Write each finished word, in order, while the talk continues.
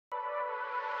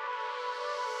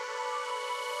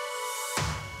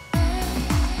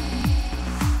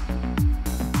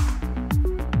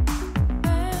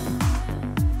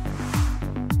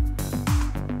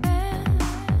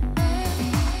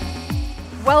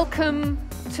Welcome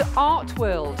to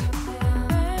ARTWORLD,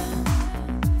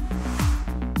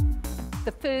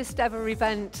 the first ever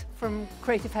event from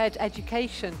Creative Head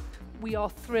Education. We are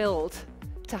thrilled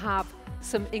to have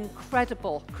some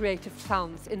incredible creative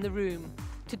talents in the room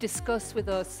to discuss with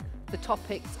us the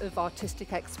topics of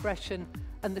artistic expression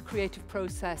and the creative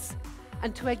process,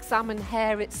 and to examine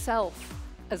hair itself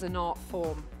as an art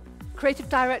form. Creative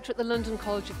Director at the London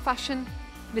College of Fashion,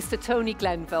 Mr. Tony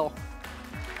Glenville.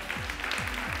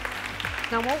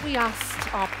 Now, what we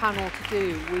asked our panel to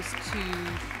do was to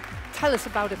tell us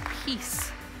about a piece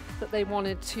that they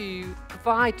wanted to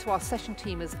provide to our session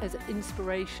team as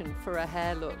inspiration for a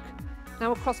hair look.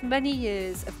 Now, across many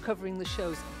years of covering the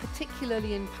shows,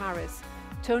 particularly in Paris,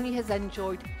 Tony has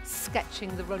enjoyed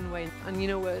sketching the runway, and you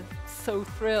know, we're so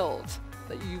thrilled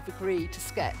that you've agreed to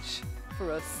sketch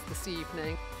for us this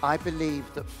evening. I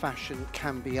believe that fashion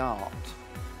can be art,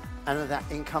 and that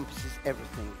encompasses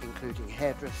everything, including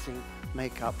hairdressing,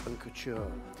 makeup and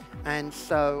couture. And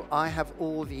so I have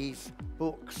all these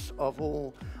books of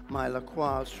all my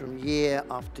lacroix from year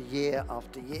after year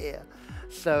after year.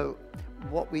 So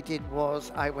what we did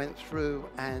was I went through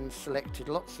and selected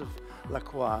lots of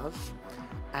lacroix,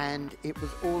 and it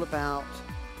was all about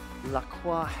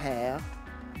lacroix hair,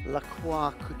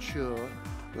 lacroix couture,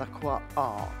 lacroix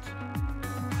art.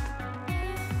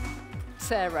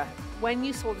 Sarah, when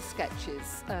you saw the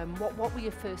sketches, what were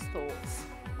your first thoughts?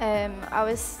 I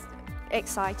was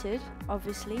excited,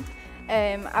 obviously.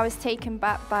 I was taken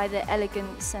back by the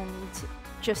elegance and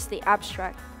just the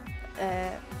abstract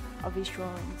of his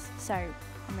drawings, so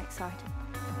I'm excited.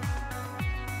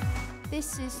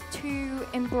 This is 2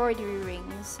 embroidery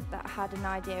rings that I had an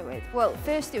idea with. Well,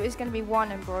 first it was going to be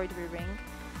 1 embroidery ring,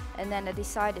 and then I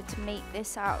decided to make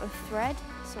this out of thread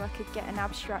so I could get an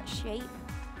abstract shape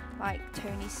like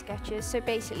Tony's sketches. So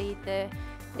basically the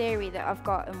theory that I've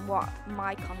got and what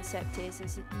my concept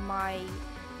is my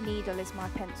needle is my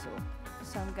pencil.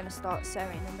 So I'm going to start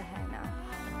sewing in the hair now.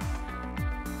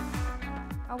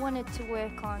 I wanted to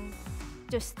work on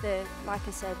just the, like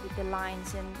I said, with the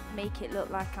lines and make it look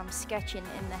like I'm sketching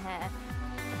in the hair.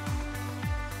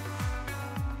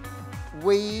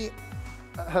 We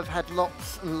have had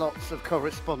lots and lots of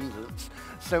correspondence.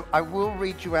 So I will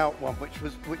read you out one, which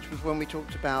was when we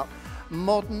talked about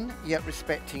modern yet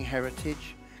respecting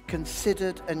heritage,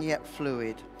 considered and yet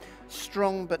fluid,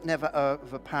 strong but never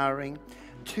overpowering,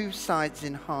 2 sides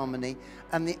in harmony,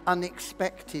 and the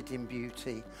unexpected in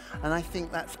beauty. And I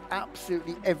think that's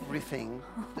absolutely everything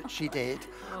that she did.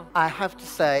 I have to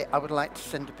say, I would like to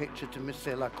send a picture to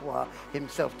Monsieur Lacroix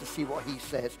himself to see what he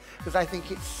says, because I think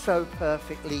it so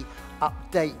perfectly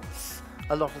updates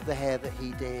a lot of the hair that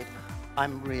he did.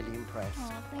 I'm really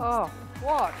impressed. Oh,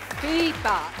 what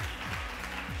feedback!